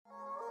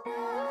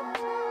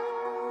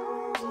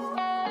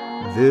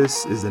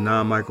This is the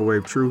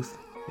Non-Microwave Truth,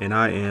 and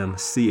I am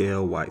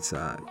CL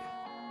Whiteside.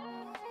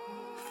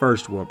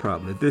 First world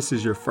problem. If this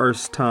is your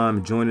first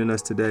time joining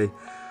us today,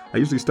 I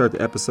usually start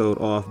the episode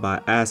off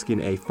by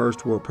asking a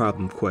first world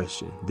problem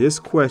question. This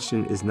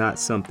question is not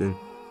something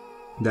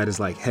that is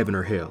like heaven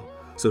or hell.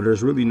 So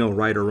there's really no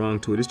right or wrong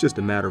to it. It's just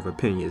a matter of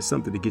opinion. It's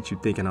something to get you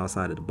thinking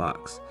outside of the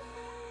box.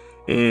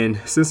 And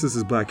since this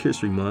is Black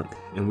History Month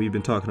and we've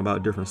been talking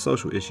about different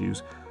social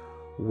issues,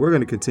 we're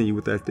going to continue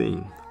with that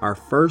theme. Our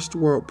first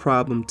world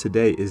problem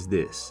today is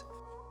this.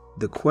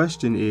 The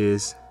question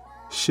is,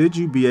 should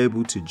you be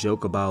able to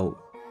joke about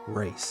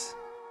race?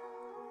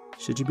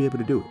 Should you be able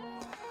to do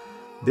it?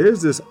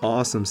 There's this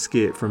awesome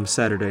skit from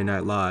Saturday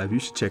Night Live. You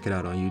should check it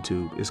out on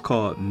YouTube. It's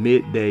called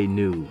Midday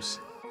News.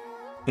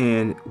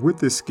 And with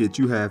this skit,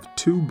 you have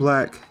two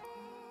black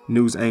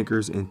news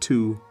anchors and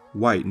two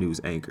white news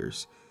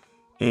anchors.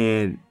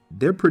 And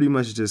they're pretty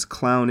much just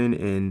clowning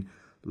and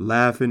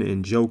laughing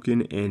and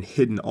joking and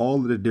hitting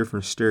all of the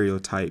different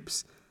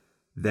stereotypes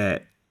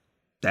that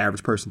the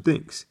average person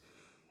thinks.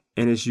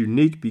 And it's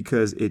unique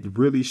because it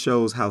really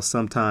shows how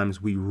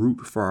sometimes we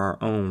root for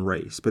our own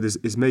race, but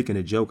it's making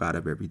a joke out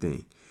of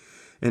everything.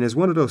 And it's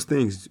one of those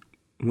things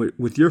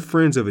with your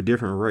friends of a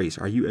different race.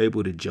 Are you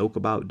able to joke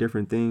about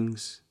different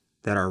things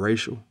that are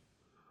racial?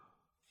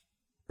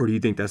 Or do you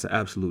think that's an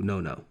absolute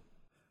no-no?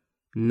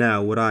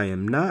 Now, what I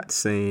am not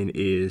saying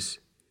is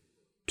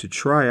to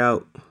try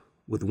out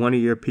with one of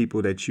your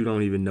people that you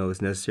don't even know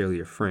is necessarily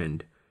a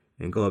friend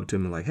and go up to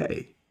him and like,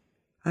 hey,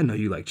 I know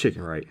you like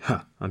chicken, right?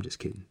 I'm just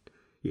kidding.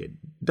 Yeah,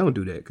 don't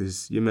do that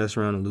because you mess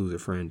around and lose a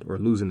friend or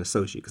lose an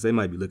associate because they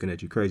might be looking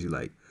at you crazy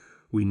like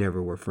we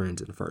never were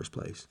friends in the first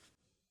place.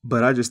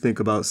 But I just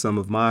think about some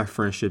of my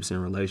friendships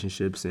and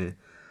relationships, and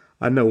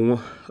I know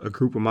a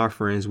group of my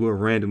friends will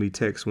randomly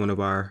text one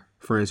of our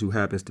friends who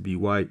happens to be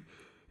white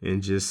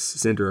and just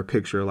send her a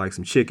picture of like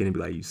some chicken and be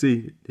like, you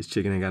see, this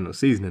chicken ain't got no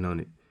seasoning on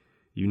it.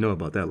 You know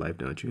about that life,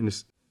 don't you?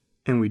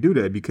 And we do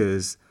that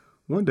because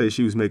one day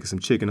she was making some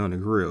chicken on the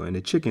grill and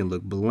the chicken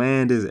looked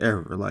bland as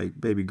ever. Like,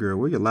 baby girl,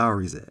 where your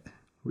Lowry's at?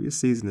 Where your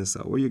seasoning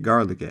salt? Where your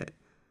garlic at?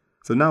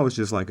 So now it's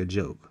just like a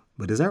joke.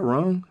 But is that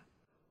wrong?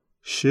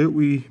 Should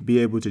we be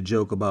able to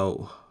joke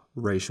about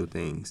racial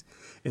things?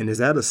 And is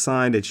that a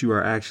sign that you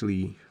are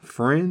actually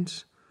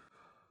friends?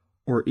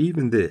 Or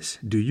even this,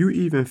 do you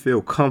even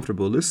feel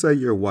comfortable? Let's say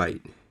you're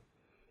white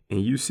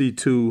and you see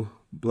two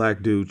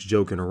black dudes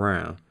joking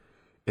around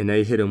and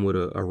they hit him with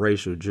a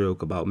racial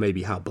joke about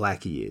maybe how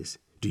black he is.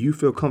 Do you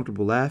feel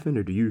comfortable laughing,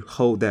 or do you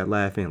hold that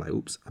laugh in like,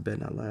 oops, I better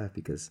not laugh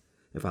because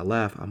if I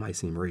laugh, I might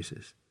seem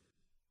racist.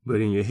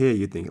 But in your head,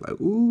 you're thinking like,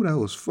 ooh, that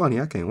was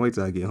funny. I can't wait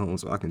till I get home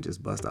so I can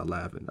just bust out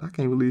laughing. I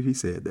can't believe he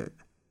said that.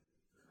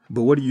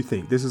 But what do you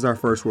think? This is our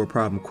first world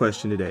problem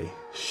question today.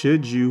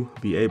 Should you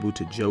be able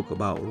to joke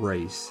about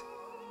race?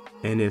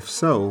 And if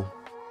so,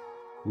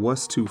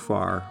 what's too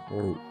far?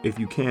 Or if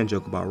you can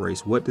joke about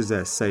race, what does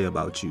that say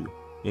about you?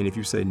 And if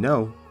you say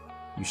no,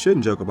 you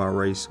shouldn't joke about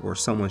race, or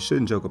someone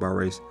shouldn't joke about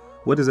race,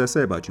 what does that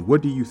say about you?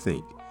 What do you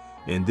think?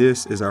 And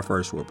this is our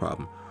first world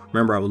problem.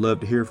 Remember, I would love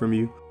to hear from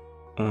you.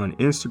 On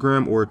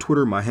Instagram or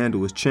Twitter, my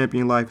handle is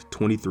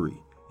ChampionLife23.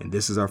 And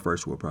this is our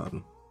first world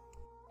problem.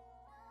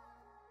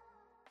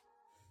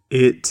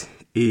 It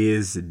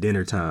is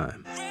dinner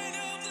time.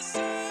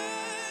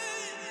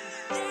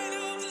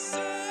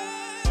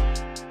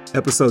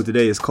 Episode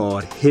today is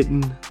called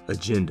Hidden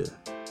Agenda.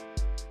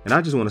 And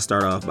I just want to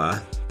start off by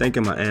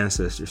thanking my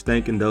ancestors,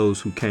 thanking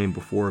those who came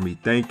before me,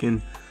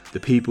 thanking the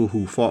people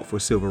who fought for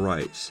civil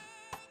rights.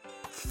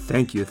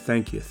 Thank you,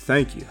 thank you,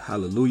 thank you.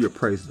 Hallelujah,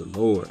 praise the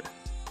Lord.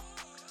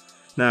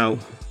 Now,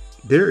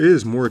 there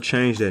is more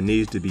change that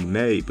needs to be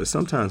made, but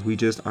sometimes we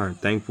just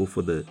aren't thankful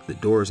for the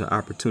doors and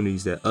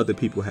opportunities that other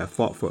people have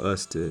fought for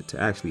us to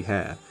actually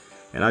have.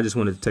 And I just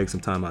wanted to take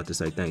some time out to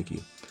say thank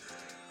you.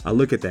 I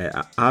look at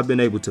that. I've been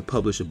able to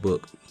publish a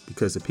book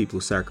because of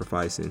people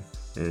sacrificing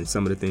and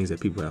some of the things that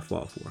people have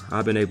fought for.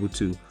 I've been able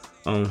to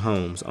own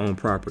homes, own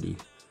property,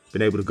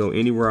 been able to go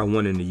anywhere I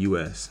want in the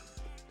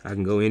U.S. I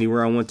can go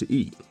anywhere I want to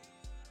eat.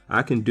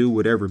 I can do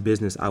whatever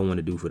business I want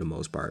to do for the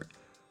most part.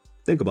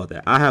 Think about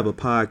that. I have a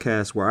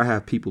podcast where I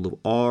have people of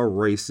all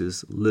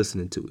races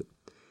listening to it.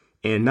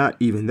 And not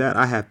even that,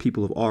 I have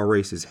people of all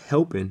races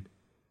helping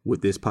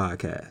with this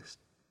podcast.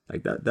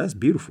 Like that's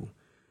beautiful.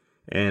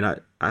 And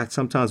I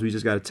sometimes we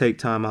just got to take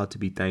time out to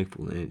be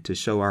thankful and to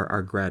show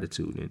our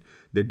gratitude. And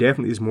there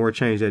definitely is more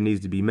change that needs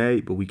to be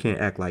made, but we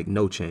can't act like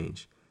no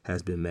change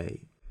has been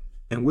made.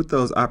 And with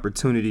those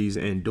opportunities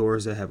and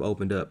doors that have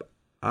opened up,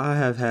 I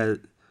have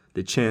had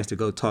the chance to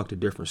go talk to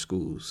different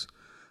schools.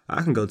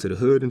 I can go to the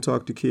hood and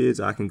talk to kids.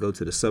 I can go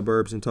to the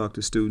suburbs and talk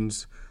to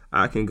students.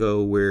 I can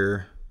go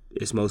where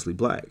it's mostly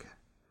black.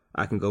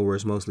 I can go where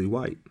it's mostly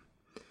white.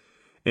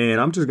 And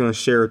I'm just going to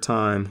share a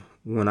time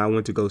when I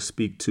went to go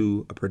speak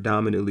to a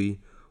predominantly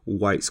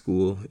white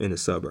school in the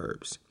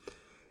suburbs.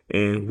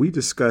 And we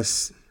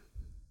discussed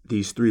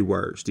these three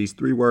words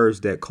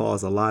that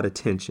cause a lot of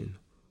tension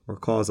or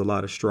cause a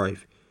lot of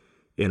strife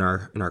in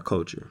our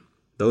culture.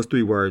 Those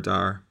three words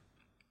are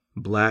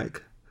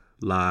Black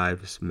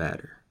Lives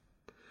Matter.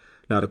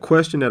 Now, the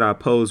question that I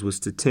posed was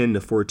to 10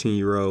 to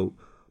 14-year-old,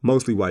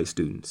 mostly white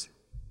students.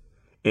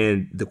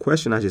 And the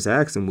question I just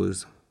asked them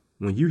was,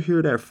 when you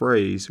hear that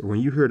phrase, or when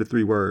you hear the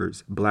three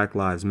words, Black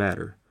Lives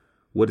Matter,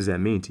 what does that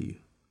mean to you?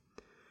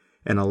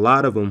 And a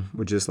lot of them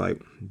were just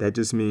like, that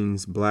just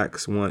means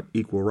blacks want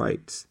equal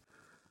rights.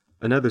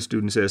 Another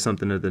student said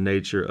something of the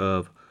nature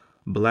of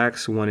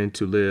blacks wanting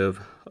to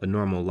live a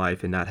normal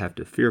life and not have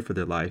to fear for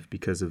their life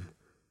because of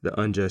the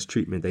unjust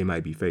treatment they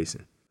might be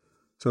facing.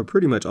 So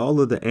pretty much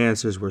all of the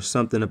answers were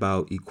something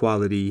about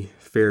equality,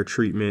 fair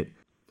treatment,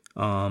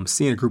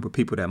 seeing a group of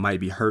people that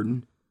might be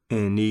hurting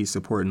and need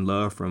support and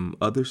love from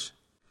others.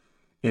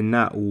 And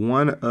not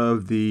one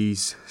of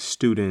these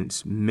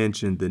students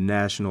mentioned the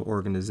national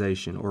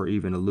organization or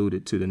even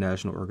alluded to the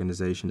national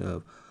organization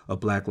of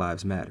Black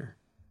Lives Matter.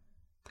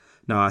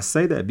 Now, I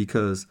say that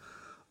because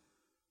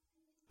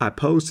I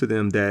posed to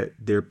them that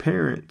their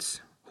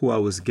parents, who I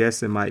was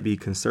guessing might be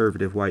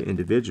conservative white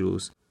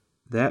individuals,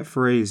 that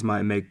phrase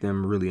might make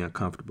them really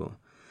uncomfortable.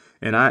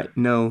 And I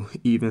know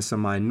even some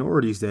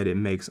minorities that it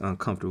makes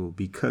uncomfortable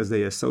because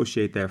they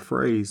associate that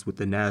phrase with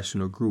the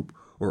national group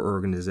or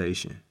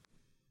organization.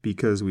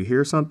 Because we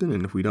hear something,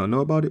 and if we don't know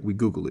about it, we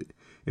Google it.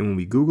 And when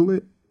we Google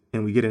it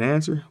and we get an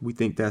answer, we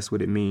think that's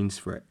what it means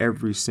for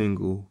every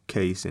single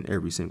case and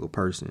every single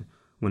person,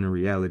 when in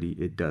reality,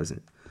 it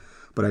doesn't.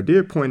 But I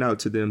did point out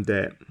to them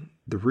that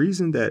the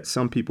reason that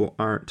some people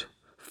aren't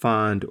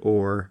fond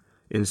or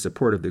in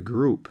support of the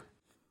group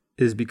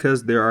is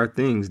because there are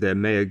things that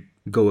may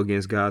go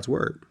against God's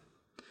word.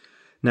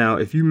 Now,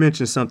 if you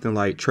mention something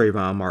like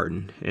Trayvon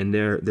Martin and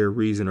their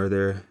reason or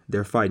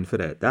they're fighting for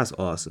that, that's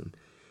awesome.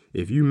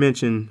 If you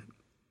mention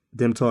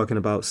them talking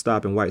about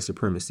stopping white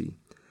supremacy,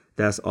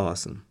 that's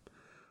awesome.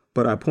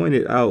 But I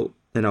pointed out,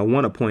 and I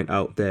want to point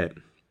out that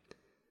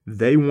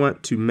they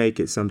want to make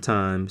it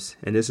sometimes,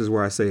 and this is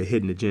where I say a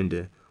hidden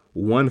agenda,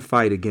 one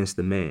fight against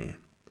the man.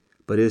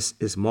 But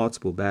it's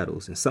multiple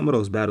battles, and some of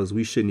those battles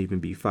we shouldn't even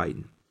be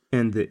fighting.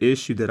 And the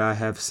issue that I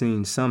have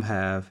seen some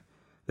have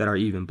that are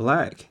even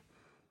black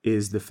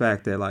is the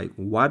fact that, like,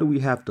 why do we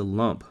have to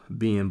lump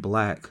being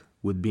black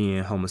with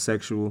being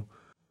homosexual,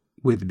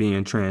 with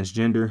being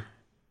transgender?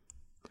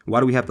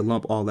 Why do we have to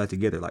lump all that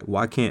together? Like,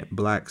 why can't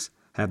blacks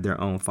have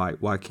their own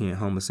fight? Why can't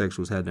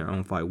homosexuals have their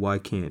own fight? Why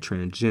can't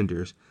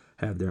transgenders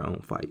have their own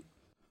fight?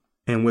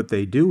 And what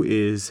they do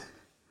is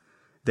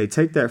they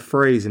take that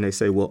phrase and they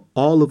say, well,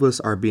 all of us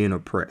are being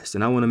oppressed.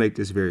 And I want to make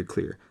this very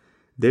clear.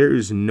 There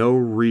is no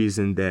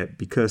reason that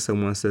because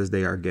someone says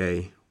they are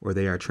gay or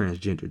they are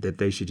transgender, that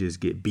they should just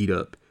get beat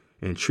up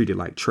and treated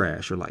like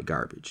trash or like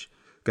garbage.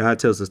 God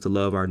tells us to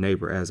love our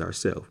neighbor as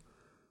ourselves.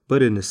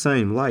 But in the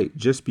same light,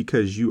 just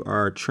because you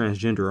are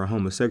transgender or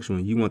homosexual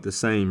and you want the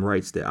same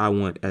rights that I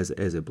want as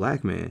a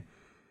black man,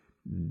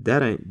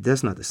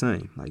 that's not the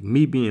same. Like,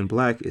 me being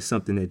black is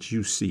something that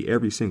you see,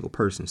 every single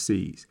person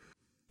sees.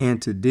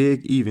 And to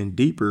dig even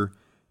deeper,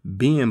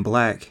 being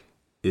black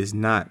is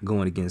not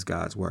going against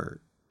God's word.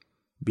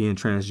 Being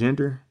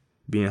transgender,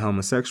 being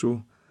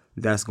homosexual,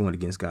 that's going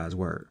against God's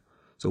word.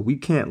 So we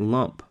can't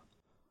lump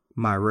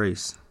my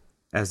race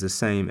as the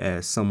same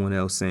as someone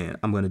else saying,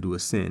 I'm going to do a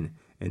sin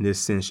and this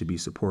sin should be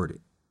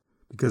supported.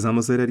 Because I'm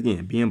going to say that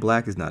again. Being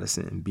black is not a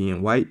sin.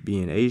 Being white,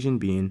 being Asian,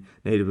 being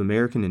Native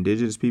American,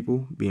 indigenous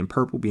people, being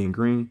purple, being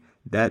green,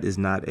 that is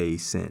not a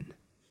sin.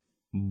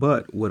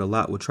 But what a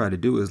lot will try to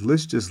do is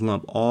let's just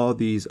lump all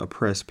these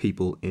oppressed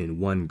people in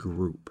one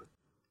group.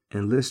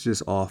 And let's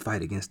just all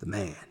fight against the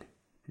man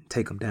and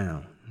take him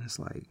down. It's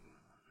like,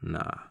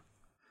 nah.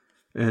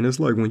 And it's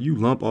like when you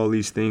lump all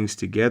these things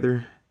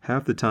together,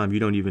 half the time you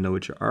don't even know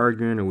what you're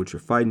arguing or what you're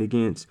fighting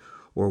against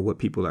or what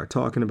people are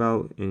talking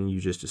about. And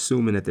you just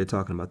assuming that they're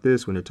talking about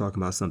this when they're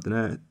talking about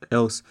something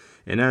else.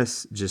 And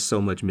that's just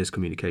so much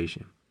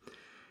miscommunication.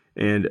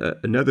 And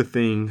another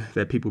thing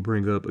that people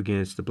bring up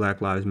against the Black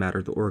Lives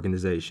Matter, the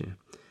organization,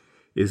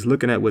 is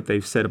looking at what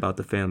they've said about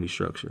the family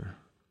structure,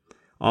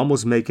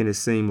 almost making it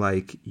seem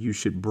like you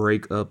should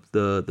break up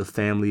the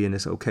family and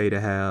it's okay to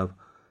have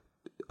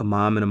a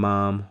mom and a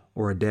mom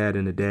or a dad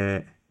and a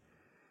dad.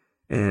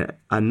 And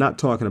I'm not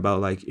talking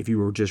about like if you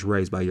were just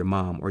raised by your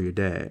mom or your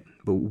dad,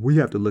 but we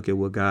have to look at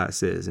what God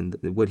says. And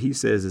what he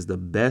says is the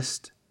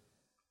best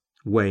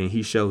way, and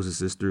he shows us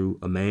this through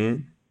a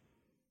man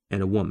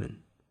and a woman.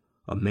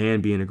 A man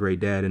being a great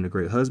dad and a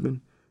great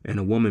husband, and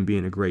a woman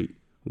being a great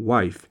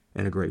wife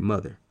and a great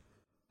mother.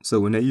 So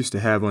when they used to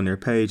have on their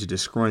page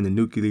destroying the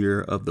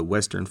nuclear of the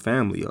Western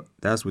family,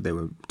 that's what they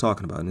were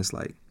talking about. And it's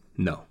like,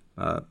 no,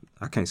 I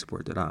can't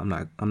support that. I'm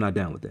not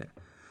down with that.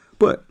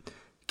 But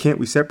can't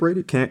we separate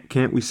it?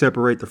 Can't we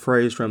separate the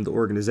phrase from the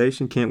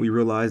organization? Can't we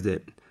realize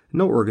that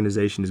no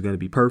organization is going to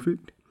be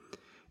perfect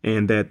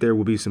and that there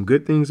will be some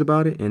good things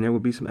about it and there will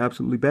be some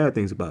absolutely bad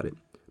things about it?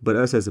 But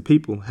us as a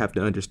people have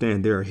to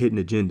understand there are hidden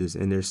agendas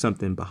and there's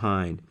something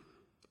behind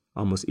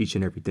almost each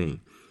and everything.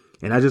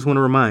 And I just want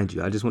to remind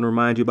you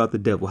about the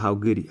devil, how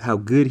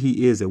good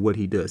he is at what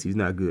he does. He's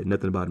not good.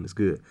 Nothing about him is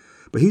good.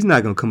 But he's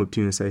not going to come up to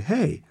you and say,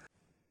 hey,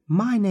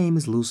 my name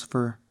is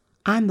Lucifer.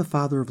 I'm the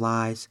father of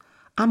lies.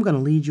 I'm going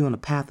to lead you on a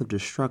path of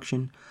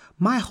destruction.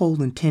 My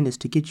whole intent is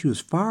to get you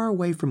as far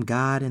away from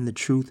God and the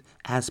truth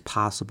as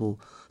possible.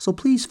 So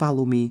please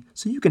follow me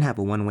so you can have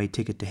a one-way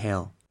ticket to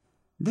hell.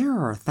 There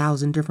are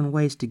 1,000 different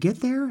ways to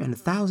get there and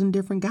 1,000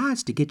 different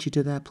guides to get you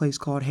to that place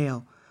called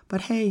hell.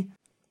 But hey,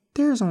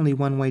 there's only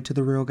one way to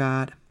the real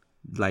God.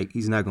 Like,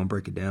 he's not going to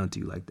break it down to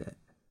you like that.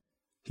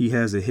 He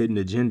has a hidden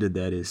agenda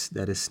that is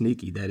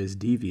sneaky, that is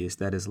devious,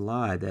 that is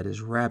lie, that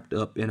is wrapped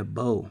up in a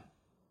bow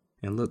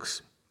and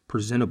looks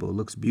presentable,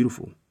 looks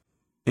beautiful.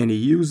 And he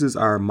uses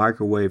our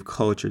microwave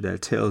culture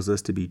that tells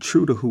us to be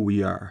true to who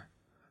we are.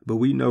 But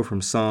we know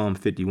from Psalm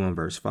 51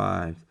 verse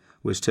 5,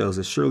 which tells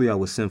us, surely I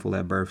was sinful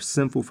at birth,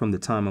 sinful from the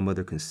time my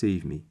mother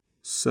conceived me.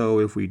 So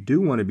if we do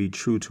want to be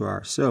true to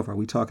ourselves, are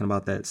we talking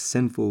about that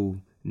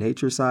sinful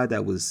nature side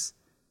that was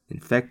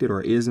infected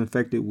or is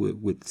infected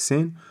with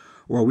sin?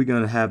 Or are we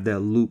going to have that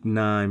Luke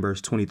 9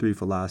 verse 23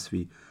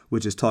 philosophy,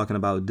 which is talking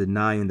about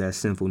denying that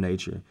sinful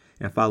nature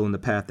and following the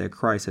path that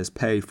Christ has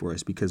paid for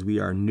us because we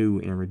are new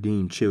and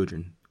redeemed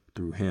children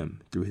through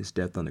him, through his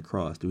death on the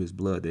cross, through his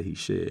blood that he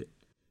shed,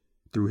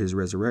 through his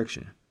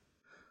resurrection.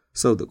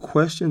 So the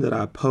question that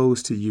I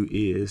pose to you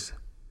is,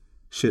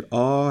 should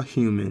all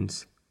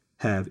humans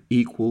have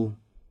equal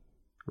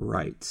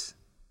rights?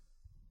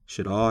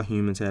 Should all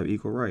humans have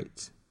equal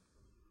rights?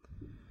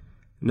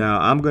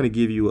 Now, I'm going to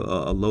give you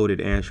a loaded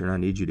answer, and I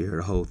need you to hear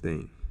the whole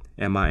thing.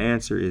 And my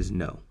answer is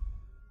no.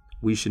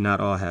 We should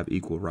not all have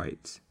equal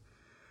rights.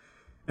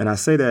 And I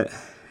say that,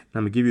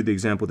 I'm going to give you the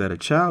example that a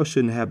child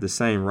shouldn't have the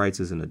same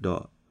rights as an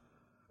adult.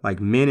 Like,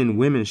 men and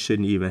women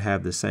shouldn't even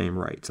have the same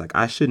rights. Like,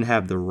 I shouldn't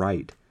have the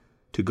right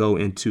to go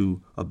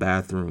into a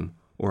bathroom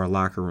or a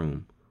locker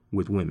room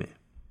with women.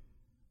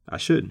 I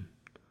shouldn't.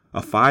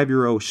 A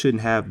 5-year-old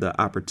shouldn't have the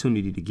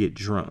opportunity to get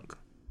drunk.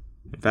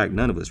 In fact,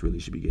 none of us really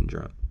should be getting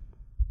drunk.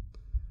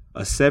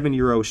 A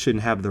 7-year-old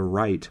shouldn't have the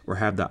right or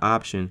have the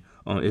option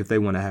on if they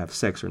want to have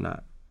sex or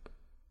not.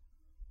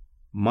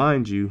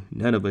 Mind you,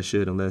 none of us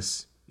should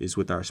unless it's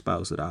with our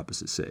spouse of the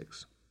opposite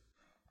sex.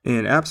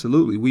 And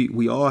absolutely,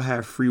 we all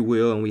have free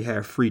will and we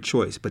have free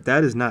choice. But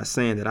that is not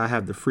saying that I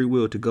have the free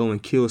will to go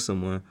and kill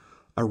someone,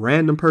 a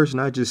random person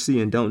I just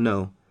see and don't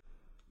know,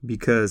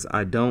 because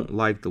I don't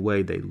like the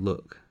way they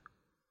look.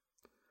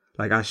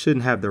 Like, I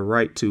shouldn't have the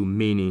right to,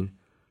 meaning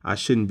I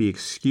shouldn't be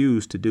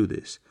excused to do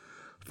this.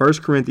 1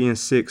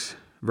 Corinthians 6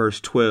 verse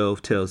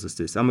 12 tells us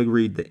this. I'm going to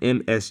read the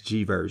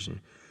MSG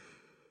version.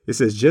 It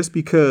says, just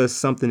because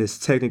something is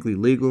technically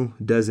legal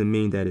doesn't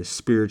mean that it's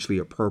spiritually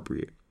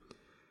appropriate.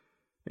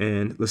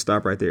 And let's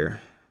stop right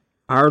there.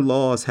 Our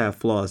laws have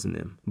flaws in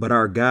them, but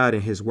our God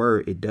and his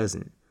word, it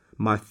doesn't.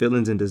 My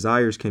feelings and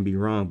desires can be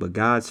wrong, but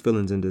God's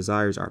feelings and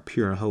desires are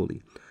pure and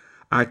holy.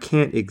 I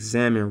can't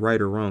examine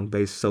right or wrong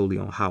based solely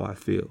on how I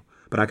feel,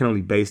 but I can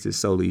only base this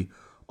solely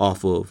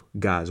off of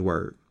God's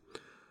word.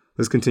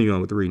 Let's continue on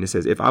with the reading. It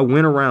says, if I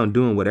went around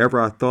doing whatever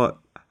I thought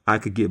I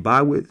could get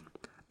by with,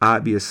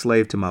 I'd be a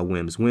slave to my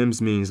whims.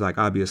 Whims means like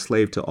I'd be a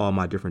slave to all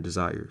my different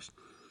desires.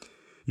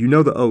 You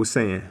know the old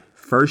saying,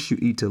 first you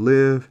eat to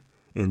live,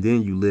 and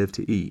then you live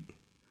to eat.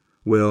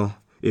 Well,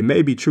 it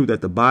may be true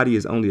that the body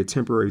is only a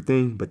temporary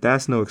thing, but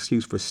that's no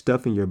excuse for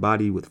stuffing your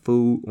body with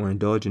food or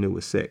indulging it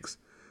with sex.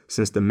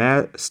 Since the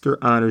master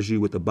honors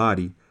you with the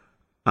body,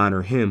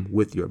 honor him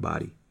with your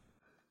body.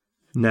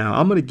 Now,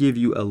 I'm going to give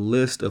you a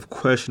list of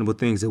questionable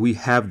things that we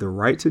have the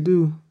right to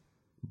do,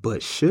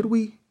 but should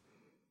we?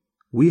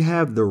 We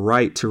have the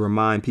right to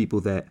remind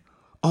people that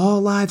all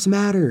lives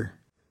matter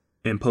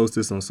and post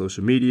this on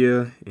social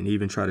media and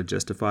even try to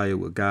justify it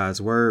with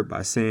God's word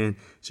by saying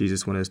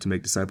Jesus wanted us to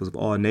make disciples of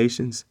all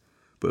nations.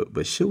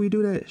 But should we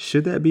do that?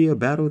 Should that be a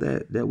battle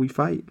that we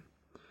fight?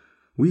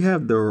 We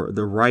have the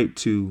right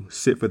to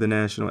sit for the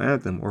national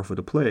anthem or for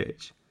the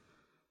pledge.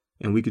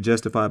 And we could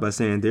justify by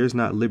saying there's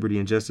not liberty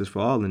and justice for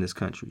all in this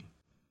country.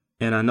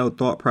 And I know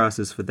thought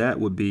process for that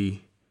would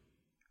be,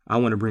 I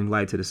want to bring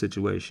light to the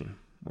situation.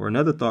 Or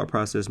another thought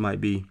process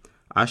might be,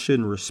 I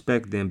shouldn't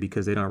respect them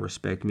because they don't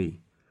respect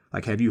me.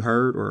 Like, have you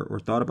heard or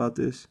thought about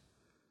this?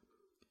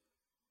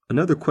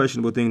 Another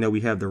questionable thing that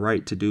we have the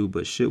right to do,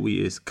 but should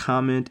we, is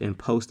comment and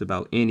post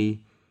about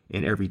any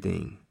and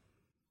everything.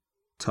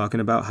 Talking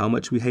about how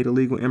much we hate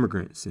illegal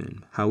immigrants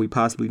and how we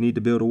possibly need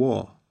to build a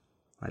wall.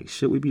 Like,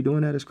 should we be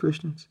doing that as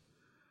Christians?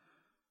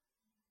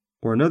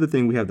 Or another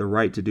thing we have the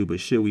right to do,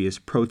 but should we, is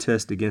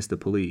protest against the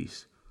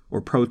police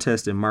or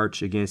protest and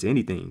march against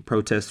anything,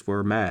 protest for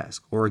a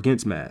mask or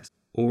against masks.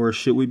 Or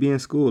should we be in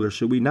school or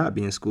should we not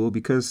be in school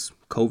because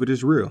COVID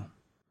is real?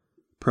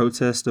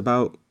 Protest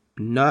about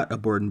not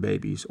aborting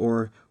babies,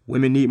 or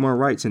women need more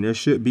rights and there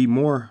should be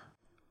more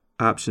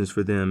options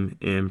for them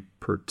in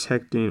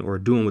protecting or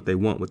doing what they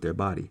want with their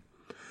body.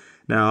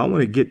 Now, I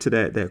want to get to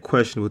that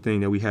questionable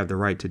thing that we have the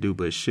right to do,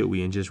 but should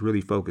we, and just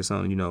really focus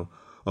on,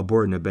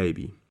 aborting a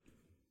baby.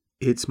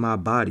 It's my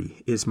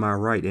body. It's my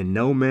right. And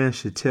no man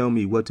should tell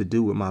me what to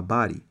do with my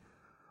body.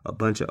 A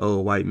bunch of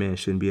old white men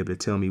shouldn't be able to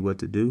tell me what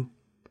to do.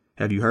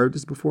 Have you heard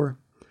this before?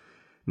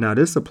 Now,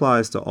 this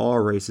applies to all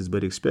races,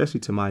 but especially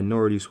to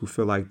minorities who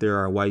feel like there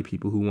are white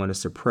people who want to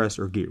suppress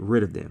or get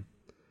rid of them.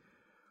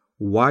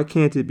 Why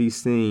can't it be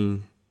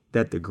seen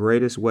that the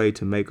greatest way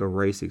to make a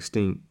race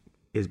extinct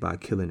is by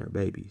killing their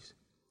babies?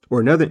 Or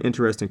another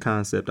interesting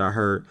concept I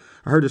heard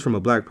this from a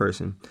black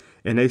person,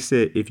 and they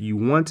said if you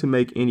want to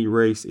make any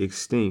race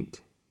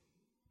extinct,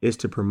 it's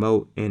to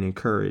promote and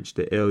encourage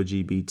the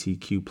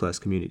LGBTQ plus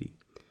community.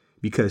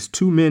 Because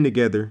two men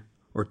together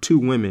or two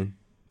women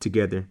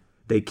together,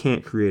 they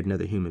can't create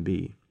another human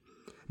being.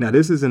 Now,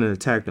 this isn't an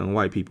attack on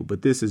white people,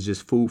 but this is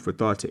just food for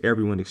thought to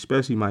everyone,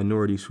 especially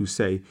minorities who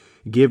say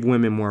give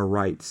women more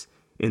rights.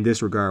 In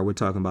this regard, we're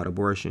talking about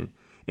abortion,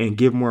 and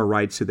give more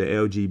rights to the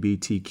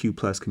LGBTQ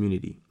plus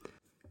community.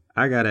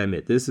 I gotta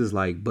admit, this is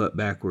like butt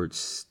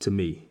backwards to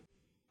me.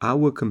 I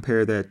would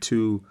compare that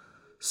to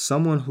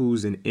someone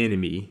who's an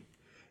enemy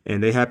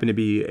and they happen to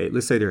be,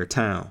 let's say they're a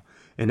town,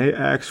 and they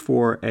ask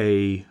for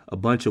a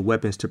bunch of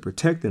weapons to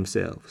protect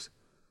themselves.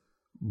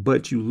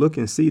 But you look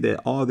and see that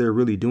all they're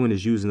really doing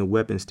is using the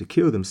weapons to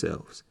kill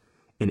themselves.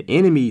 An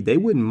enemy, they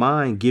wouldn't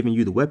mind giving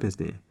you the weapons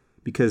then,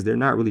 because they're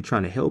not really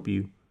trying to help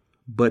you,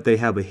 but they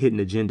have a hidden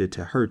agenda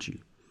to hurt you.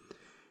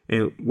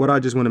 And what I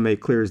just want to make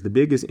clear is the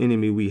biggest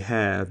enemy we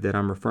have that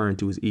I'm referring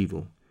to as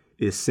evil,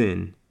 is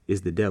sin,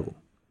 is the devil.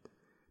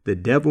 The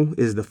devil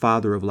is the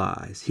father of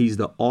lies. He's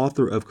the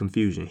author of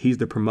confusion. He's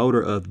the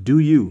promoter of do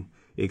you,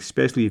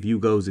 especially if you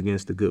goes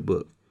against the good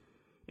book.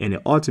 And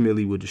it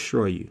ultimately will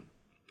destroy you.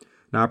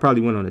 Now, I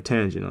probably went on a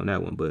tangent on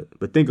that one,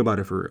 but think about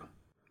it for real.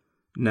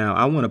 Now,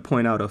 I want to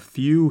point out a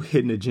few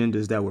hidden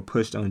agendas that were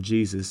pushed on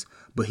Jesus,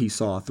 but he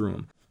saw through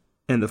them.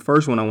 And the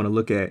first one I want to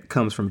look at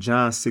comes from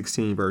John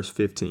 16, verse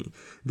 15.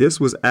 This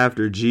was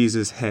after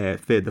Jesus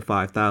had fed the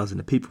 5,000.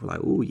 The people were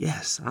like, oh,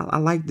 yes, I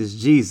like this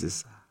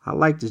Jesus. I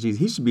like this Jesus.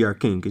 He should be our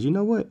king because you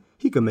know what?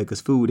 He can make us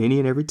food any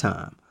and every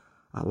time.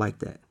 I like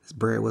that. This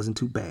bread wasn't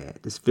too bad.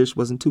 This fish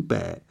wasn't too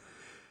bad.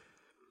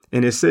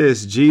 And it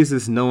says,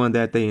 Jesus, knowing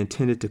that they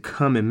intended to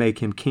come and make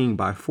him king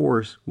by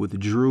force,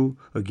 withdrew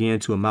again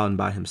to a mountain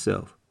by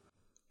himself.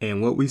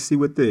 And what we see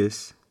with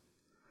this,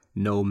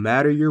 no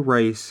matter your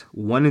race,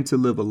 wanting to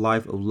live a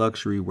life of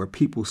luxury where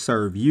people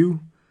serve you,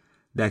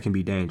 that can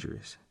be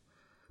dangerous.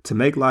 To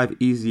make life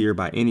easier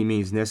by any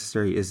means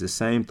necessary is the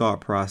same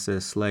thought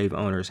process slave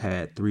owners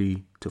had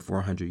 300 to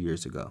 400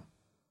 years ago.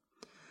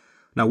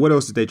 Now, what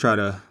else did they try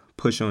to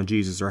push on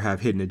Jesus or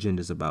have hidden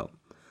agendas about?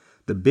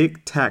 The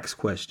big tax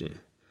question.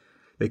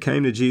 They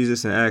came to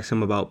Jesus and asked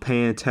him about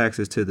paying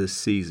taxes to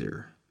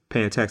Caesar.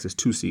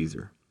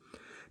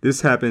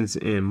 This happens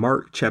in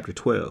Mark chapter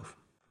 12.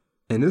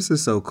 And this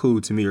is so cool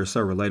to me or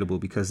so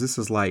relatable because this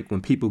is like when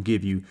people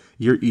give you,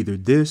 you're either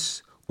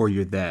this or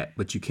you're that,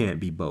 but you can't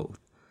be both.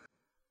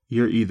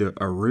 You're either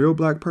a real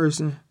black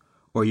person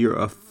or you're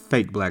a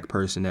fake black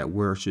person that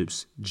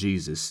worships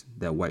Jesus,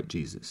 that white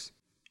Jesus.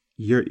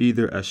 You're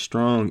either a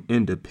strong,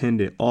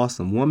 independent,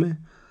 awesome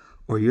woman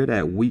or you're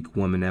that weak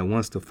woman that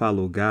wants to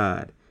follow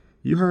God.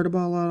 You heard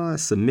about all that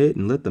submit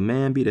and let the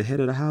man be the head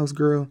of the house,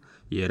 girl?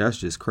 Yeah, that's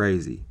just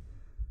crazy.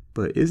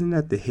 But isn't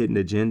that the hidden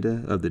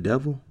agenda of the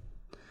devil?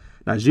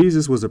 Now,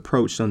 Jesus was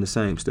approached on the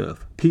same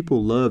stuff.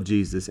 People loved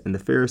Jesus, and the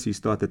Pharisees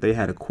thought that they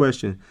had a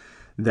question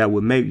that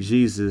would make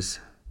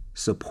Jesus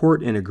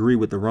support and agree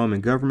with the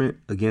Roman government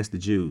against the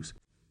Jews.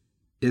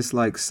 It's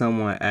like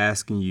someone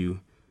asking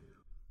you,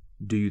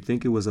 do you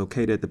think it was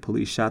okay that the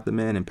police shot the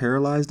man and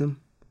paralyzed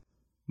him?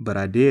 But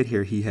I did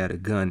hear he had a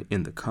gun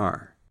in the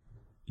car.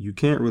 You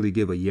can't really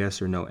give a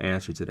yes or no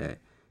answer to that.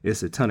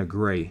 It's a ton of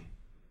gray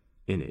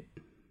in it.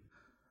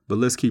 But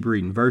let's keep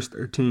reading. Verse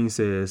 13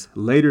 says,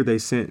 later they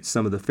sent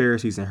some of the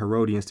Pharisees and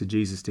Herodians to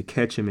Jesus to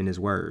catch him in his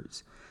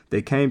words.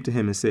 They came to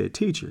him and said,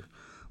 Teacher,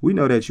 we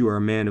know that you are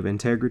a man of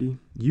integrity.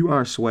 You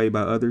aren't swayed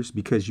by others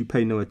because you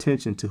pay no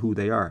attention to who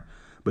they are,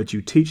 but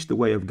you teach the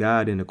way of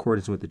God in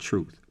accordance with the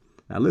truth.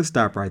 Now let's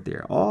stop right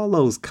there. All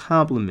those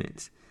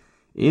compliments.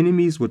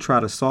 Enemies will try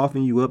to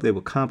soften you up. They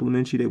will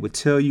compliment you. They will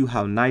tell you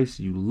how nice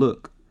you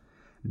look.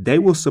 They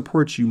will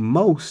support you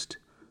most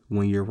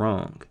when you're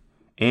wrong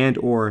and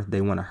or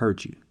they want to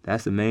hurt you.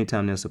 That's the main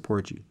time they'll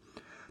support you.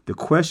 The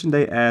question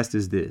they asked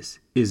is this: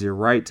 is it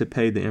right to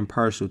pay the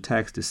impartial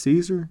tax to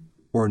Caesar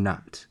or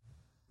not?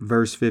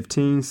 Verse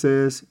 15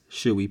 says,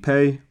 should we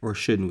pay or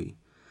shouldn't we?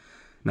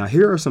 Now,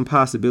 here are some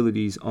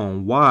possibilities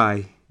on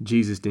why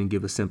Jesus didn't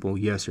give a simple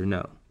yes or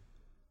no,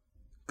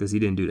 because he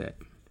didn't do that.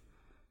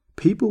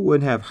 People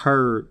wouldn't have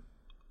heard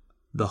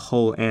the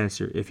whole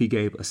answer if he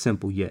gave a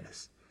simple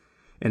yes.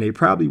 And they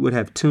probably would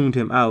have tuned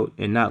him out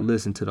and not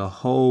listened to the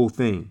whole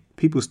thing.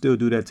 People still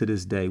do that to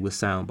this day with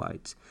sound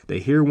bites. They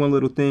hear one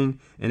little thing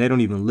and they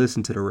don't even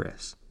listen to the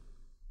rest.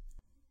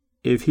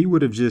 If he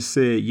would have just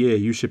said, yeah,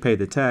 you should pay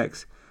the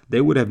tax, they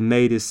would have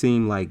made it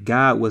seem like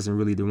God wasn't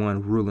really the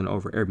one ruling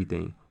over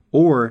everything.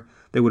 Or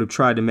they would have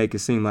tried to make it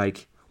seem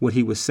like what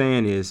he was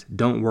saying is,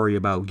 don't worry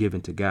about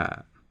giving to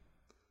God.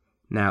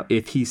 Now,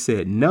 if he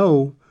said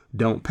no,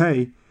 don't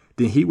pay,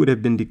 then he would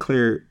have been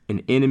declared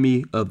an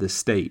enemy of the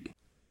state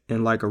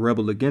and like a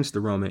rebel against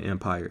the Roman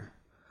Empire.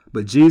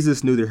 But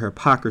Jesus knew their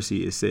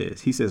hypocrisy, it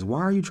says. He says,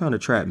 why are you trying to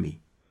trap me?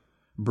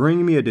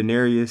 Bring me a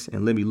denarius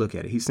and let me look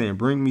at it. He's saying,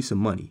 bring me some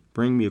money.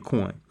 Bring me a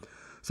coin.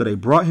 So they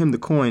brought him the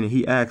coin and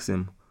he asked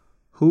him,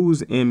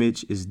 Whose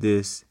image is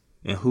this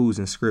and whose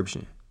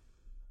inscription?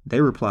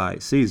 They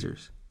replied,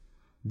 Caesar's.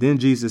 Then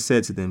Jesus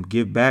said to them,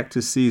 Give back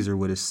to Caesar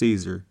what is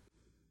Caesar,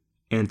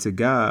 and to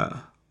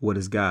God what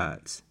is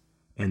God's.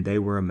 And they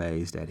were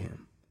amazed at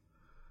him.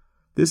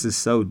 This is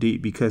so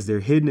deep because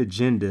their hidden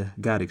agenda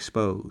got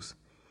exposed.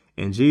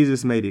 And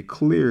Jesus made it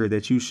clear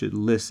that you should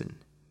listen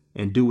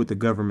and do what the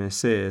government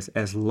says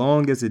as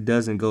long as it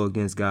doesn't go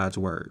against God's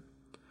word.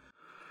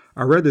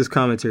 I read this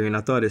commentary and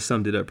I thought it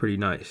summed it up pretty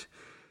nice.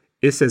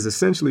 It says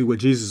essentially what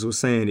Jesus was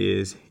saying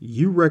is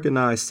you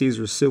recognize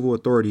Caesar's civil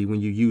authority when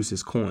you use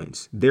his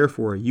coins.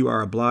 Therefore, you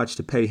are obliged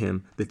to pay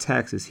him the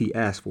taxes he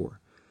asked for.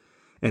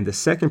 And the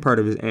second part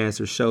of his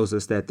answer shows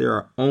us that there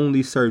are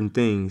only certain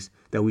things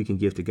that we can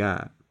give to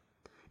God,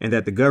 and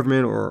that the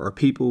government or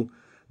people,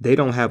 they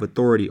don't have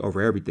authority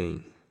over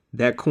everything.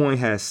 That coin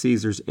has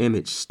Caesar's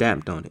image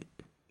stamped on it.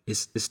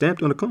 It's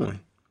stamped on the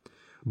coin.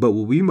 But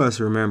what we must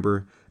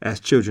remember as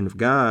children of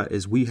God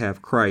is we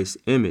have Christ's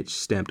image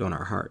stamped on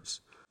our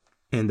hearts.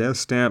 And that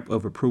stamp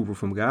of approval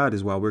from God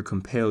is why we're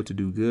compelled to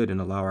do good and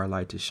allow our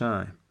light to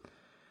shine.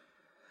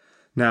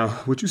 Now,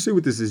 what you see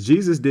with this is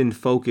Jesus didn't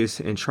focus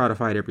and try to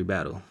fight every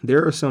battle.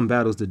 There are some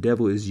battles the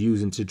devil is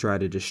using to try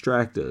to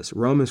distract us.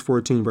 Romans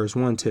 14 verse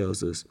 1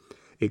 tells us,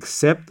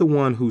 Accept the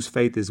one whose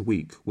faith is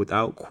weak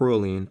without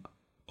quarreling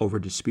over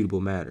disputable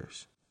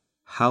matters.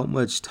 How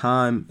much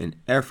time and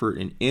effort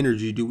and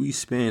energy do we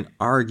spend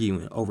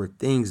arguing over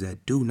things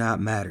that do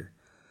not matter?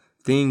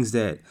 Things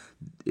that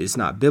it's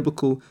not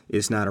biblical,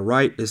 it's not a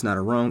right, it's not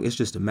a wrong. It's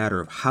just a matter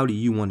of how do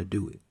you want to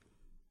do it?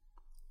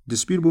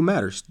 Disputable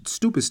matters,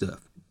 stupid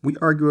stuff. We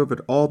argue over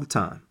it all the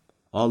time.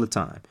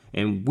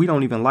 And we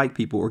don't even like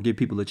people or give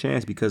people a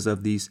chance because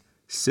of these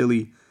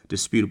silly,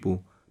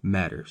 disputable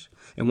matters.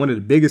 And one of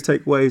the biggest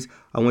takeaways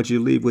I want you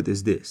to leave with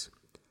is this.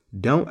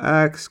 Don't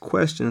ask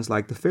questions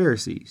like the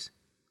Pharisees.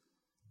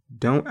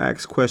 Don't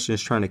ask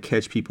questions trying to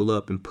catch people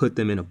up and put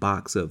them in a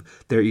box of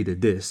they're either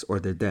this or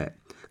they're that.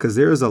 Because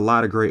there is a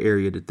lot of gray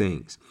area to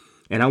things.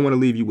 And I want to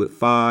leave you with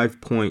 5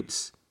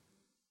 points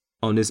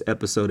on this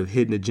episode of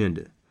Hidden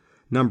Agenda.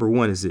 Number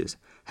 1 is this.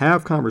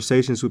 Have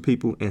conversations with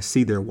people and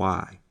see their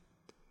why.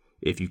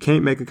 If you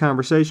can't make a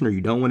conversation or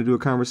you don't want to do a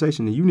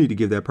conversation, then you need to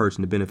give that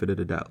person the benefit of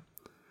the doubt.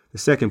 The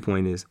second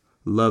point is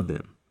love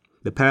them.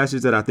 The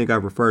passage that I think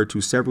I've referred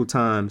to several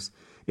times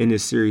in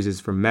this series is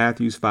from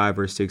Matthew 5,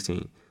 verse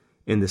 16.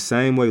 In the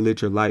same way,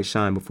 let your light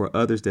shine before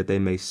others that they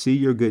may see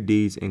your good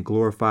deeds and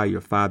glorify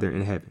your Father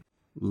in heaven.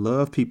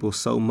 Love people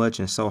so much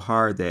and so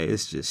hard that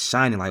it's just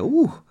shining like,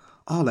 ooh,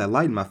 all that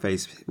light in my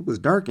face. It was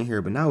dark in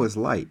here, but now it's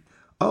light.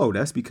 Oh,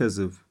 that's because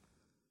of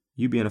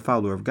you being a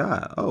follower of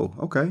God. Oh,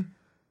 okay.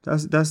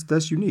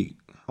 That's unique.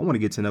 I want to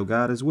get to know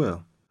God as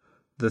well.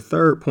 The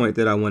third point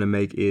that I want to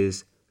make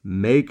is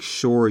make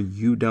sure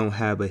you don't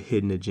have a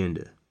hidden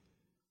agenda.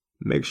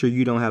 Make sure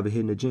you don't have a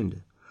hidden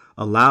agenda.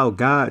 Allow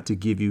God to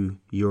give you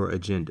your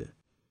agenda.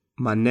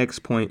 My next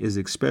point is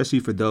especially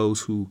for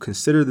those who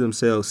consider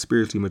themselves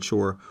spiritually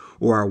mature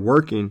or are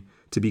working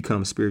to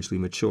become spiritually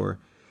mature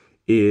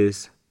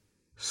is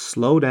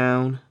slow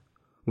down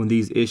when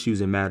these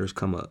issues and matters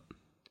come up.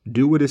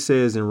 Do what it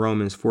says in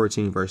Romans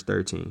 14, verse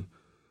 13.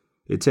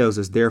 It tells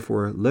us,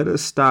 therefore, let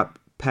us stop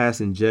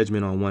passing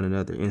judgment on one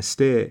another.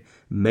 Instead,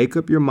 make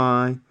up your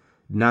mind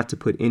not to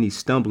put any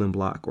stumbling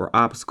block or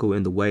obstacle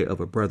in the way of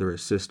a brother or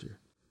sister.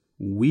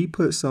 We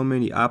put so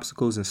many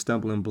obstacles and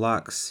stumbling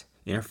blocks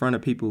in front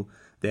of people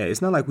that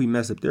it's not like we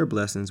mess up their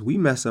blessings. We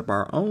mess up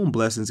our own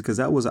blessings because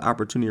that was an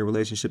opportunity or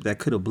relationship that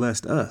could have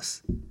blessed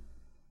us.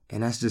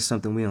 And that's just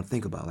something we don't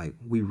think about. Like,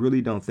 we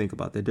really don't think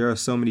about that. There are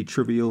so many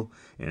trivial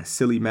and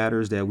silly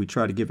matters that we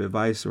try to give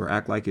advice or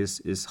act like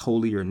it's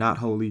holy or not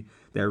holy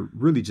that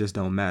really just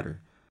don't matter.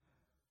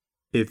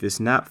 If it's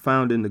not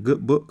found in the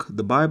good book,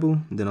 the Bible,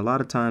 then a lot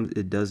of times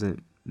it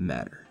doesn't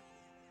matter.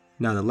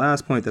 Now, the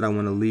last point that I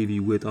want to leave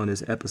you with on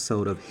this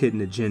episode of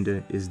Hidden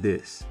Agenda is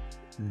this.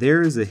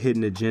 There is a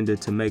hidden agenda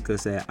to make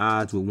us at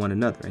odds with one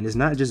another. And it's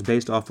not just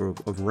based off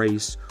of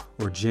race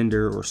or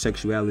gender or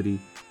sexuality.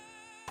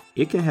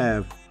 It can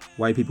have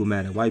white people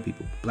mad at white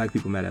people, black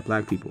people mad at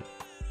black people,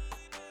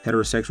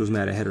 heterosexuals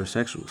mad at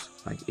heterosexuals.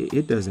 Like,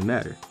 it doesn't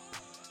matter.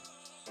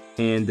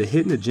 And the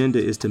hidden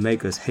agenda is to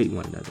make us hate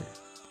one another.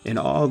 And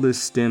all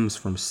this stems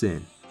from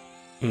sin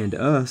and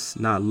us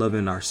not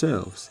loving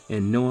ourselves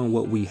and knowing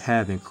what we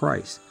have in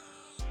Christ.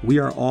 We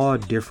are all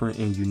different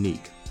and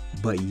unique,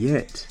 but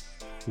yet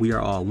we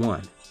are all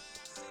one.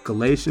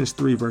 Galatians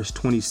 3 verse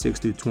 26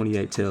 through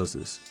 28 tells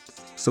us,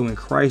 so in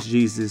Christ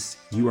Jesus,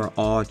 you are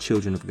all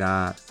children of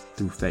God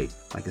through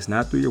faith. Like, it's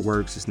not through your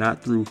works. It's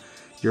not through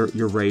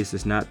your race.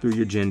 It's not through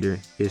your gender.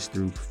 It's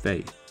through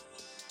faith.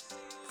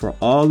 For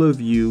all of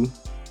you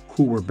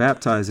who were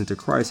baptized into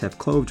Christ have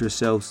clothed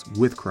yourselves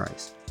with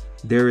Christ.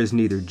 There is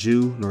neither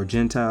Jew nor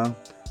Gentile,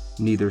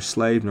 neither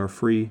slave nor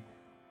free,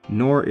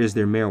 nor is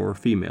there male or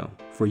female,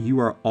 for you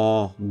are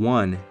all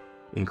one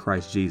in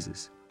Christ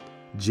Jesus.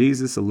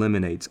 Jesus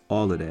eliminates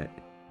all of that,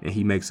 and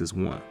he makes us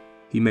one.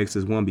 He makes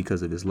us one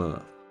because of his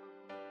love.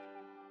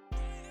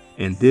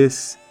 And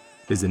this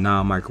is the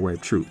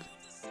non-microwave truth.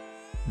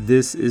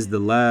 This is the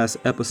last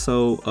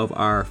episode of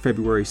our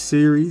February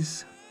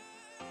series.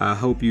 I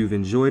hope you've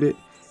enjoyed it.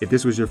 If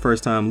this was your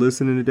first time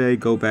listening today,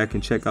 go back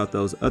and check out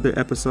those other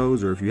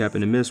episodes, or if you happen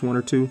to miss one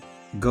or two,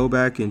 go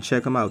back and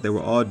check them out. They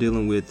were all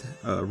dealing with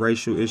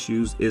racial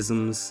issues,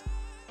 isms,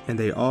 and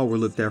they all were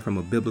looked at from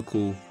a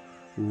biblical,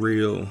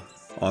 real,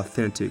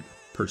 authentic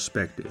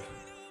perspective.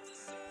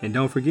 And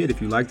don't forget,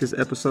 if you liked this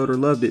episode or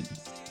loved it,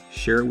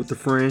 share it with a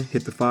friend,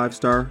 hit the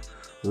 5-star,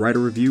 write a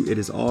review. It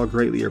is all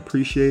greatly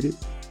appreciated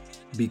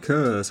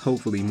because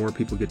hopefully more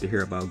people get to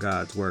hear about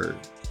God's word.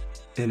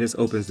 And this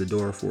opens the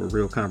door for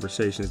real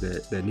conversations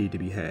that need to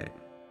be had.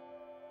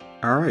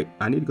 All right,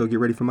 I need to go get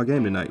ready for my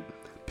game tonight.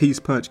 Peace,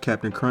 punch,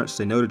 Captain Crunch.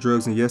 Say no to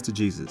drugs and yes to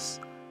Jesus.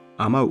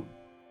 I'm out.